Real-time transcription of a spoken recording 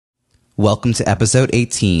Welcome to episode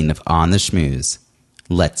 18 of On the Schmooze.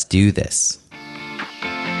 Let's do this.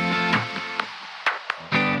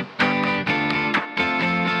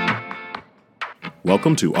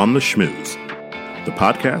 Welcome to On the Schmooze, the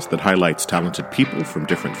podcast that highlights talented people from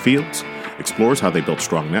different fields, explores how they built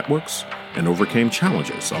strong networks, and overcame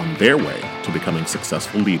challenges on their way to becoming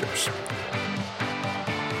successful leaders.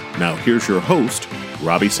 Now here's your host,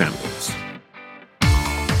 Robbie Samuels.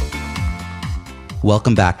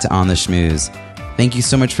 Welcome back to On the Schmooze. Thank you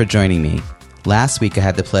so much for joining me. Last week I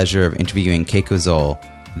had the pleasure of interviewing Keiko Zoll.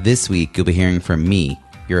 This week you'll be hearing from me,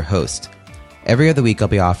 your host. Every other week I'll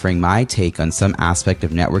be offering my take on some aspect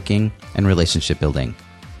of networking and relationship building.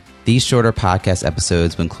 These shorter podcast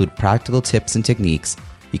episodes will include practical tips and techniques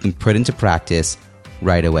you can put into practice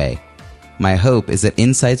right away. My hope is that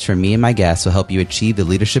insights from me and my guests will help you achieve the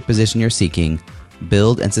leadership position you're seeking,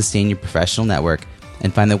 build and sustain your professional network,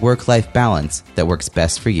 and find the work-life balance that works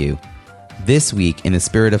best for you. This week, in the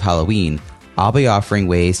spirit of Halloween, I'll be offering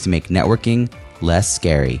ways to make networking less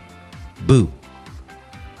scary. Boo!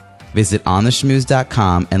 Visit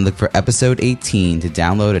ontheschmooze.com and look for episode 18 to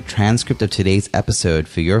download a transcript of today's episode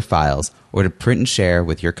for your files or to print and share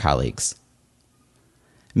with your colleagues.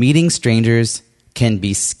 Meeting strangers can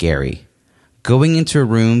be scary. Going into a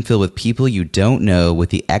room filled with people you don't know with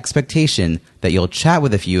the expectation that you'll chat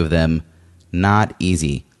with a few of them, not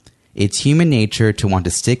easy. It's human nature to want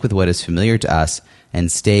to stick with what is familiar to us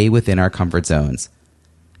and stay within our comfort zones.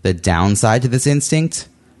 The downside to this instinct?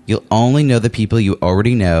 You'll only know the people you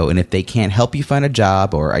already know, and if they can't help you find a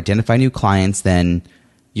job or identify new clients, then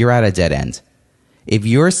you're at a dead end. If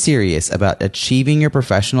you're serious about achieving your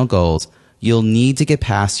professional goals, you'll need to get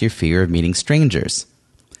past your fear of meeting strangers.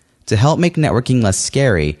 To help make networking less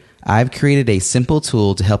scary, I've created a simple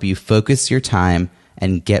tool to help you focus your time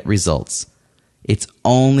and get results. It's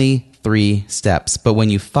only 3 steps, but when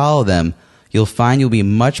you follow them, you'll find you'll be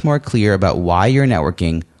much more clear about why you're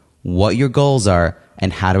networking, what your goals are,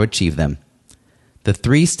 and how to achieve them. The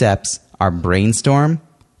 3 steps are brainstorm,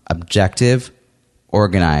 objective,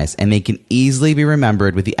 organize, and they can easily be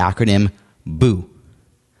remembered with the acronym BOO.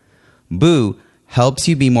 BOO helps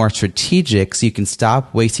you be more strategic so you can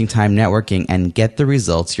stop wasting time networking and get the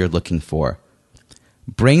results you're looking for.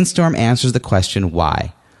 Brainstorm answers the question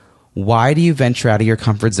why. Why do you venture out of your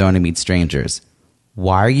comfort zone and meet strangers?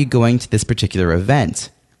 Why are you going to this particular event?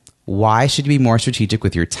 Why should you be more strategic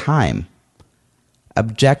with your time?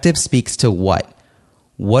 Objective speaks to what?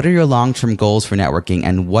 What are your long-term goals for networking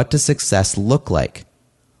and what does success look like?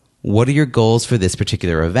 What are your goals for this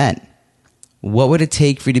particular event? What would it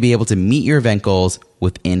take for you to be able to meet your event goals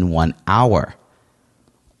within 1 hour?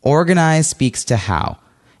 Organize speaks to how.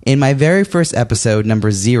 In my very first episode, number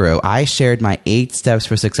 0, I shared my 8 steps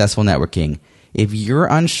for successful networking. If you're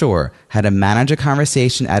unsure how to manage a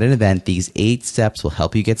conversation at an event, these 8 steps will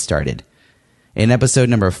help you get started. In episode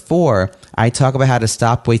number 4, I talk about how to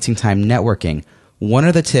stop wasting time networking. One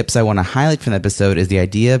of the tips I want to highlight from the episode is the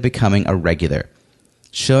idea of becoming a regular.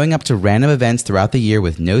 Showing up to random events throughout the year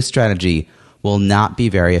with no strategy will not be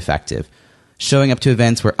very effective. Showing up to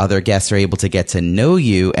events where other guests are able to get to know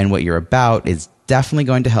you and what you're about is definitely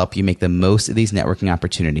going to help you make the most of these networking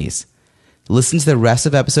opportunities. Listen to the rest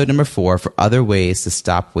of episode number 4 for other ways to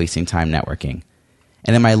stop wasting time networking.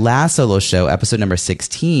 And in my last solo show, episode number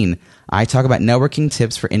 16, I talk about networking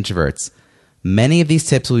tips for introverts. Many of these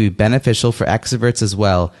tips will be beneficial for extroverts as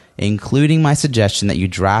well, including my suggestion that you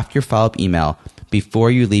draft your follow-up email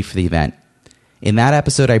before you leave for the event. In that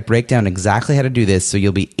episode, I break down exactly how to do this so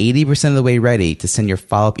you'll be 80% of the way ready to send your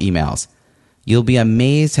follow-up emails. You'll be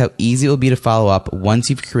amazed how easy it will be to follow up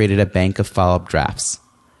once you've created a bank of follow-up drafts.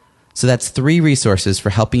 So that's 3 resources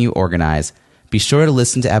for helping you organize. Be sure to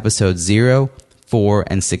listen to episodes 0, 4,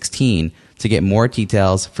 and 16 to get more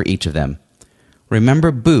details for each of them.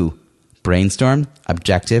 Remember BOO, brainstorm,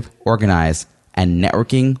 objective, organize, and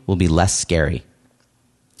networking will be less scary.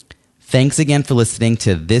 Thanks again for listening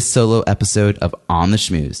to this solo episode of On the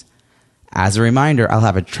Schmooze. As a reminder, I'll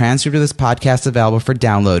have a transcript of this podcast available for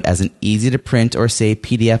download as an easy-to-print or save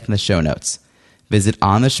PDF in the show notes. Visit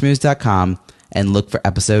ontheschmooze.com and look for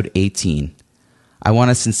episode 18. I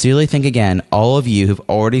want to sincerely thank again all of you who've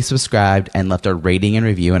already subscribed and left a rating and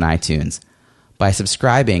review in iTunes. By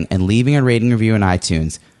subscribing and leaving a rating and review in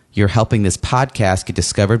iTunes, you're helping this podcast get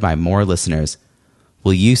discovered by more listeners.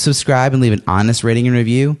 Will you subscribe and leave an honest rating and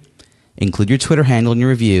review? Include your Twitter handle in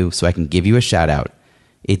your review so I can give you a shout out.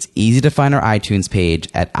 It's easy to find our iTunes page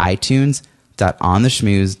at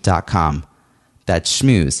itunes.ontheschmooze.com. That's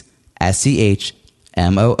schmooze, S-C-H-M-O-O-Z-E.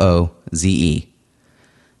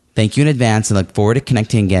 Thank you in advance and look forward to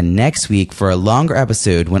connecting again next week for a longer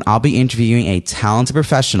episode when I'll be interviewing a talented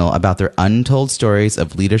professional about their untold stories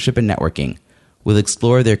of leadership and networking. We'll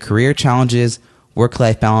explore their career challenges,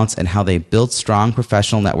 work-life balance, and how they built strong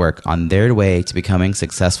professional network on their way to becoming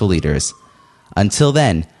successful leaders. Until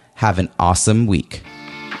then, have an awesome week.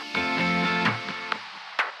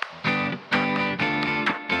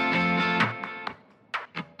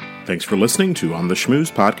 Thanks for listening to On the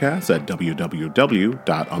Schmooze podcast at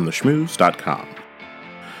www.ontheschmooze.com.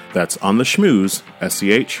 That's On the Schmooze,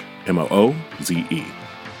 SCHMOOZE.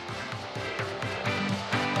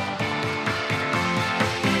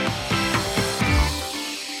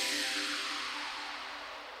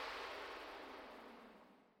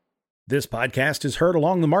 This podcast is heard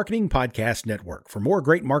along the Marketing Podcast Network. For more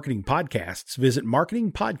great marketing podcasts, visit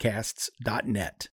marketingpodcasts.net.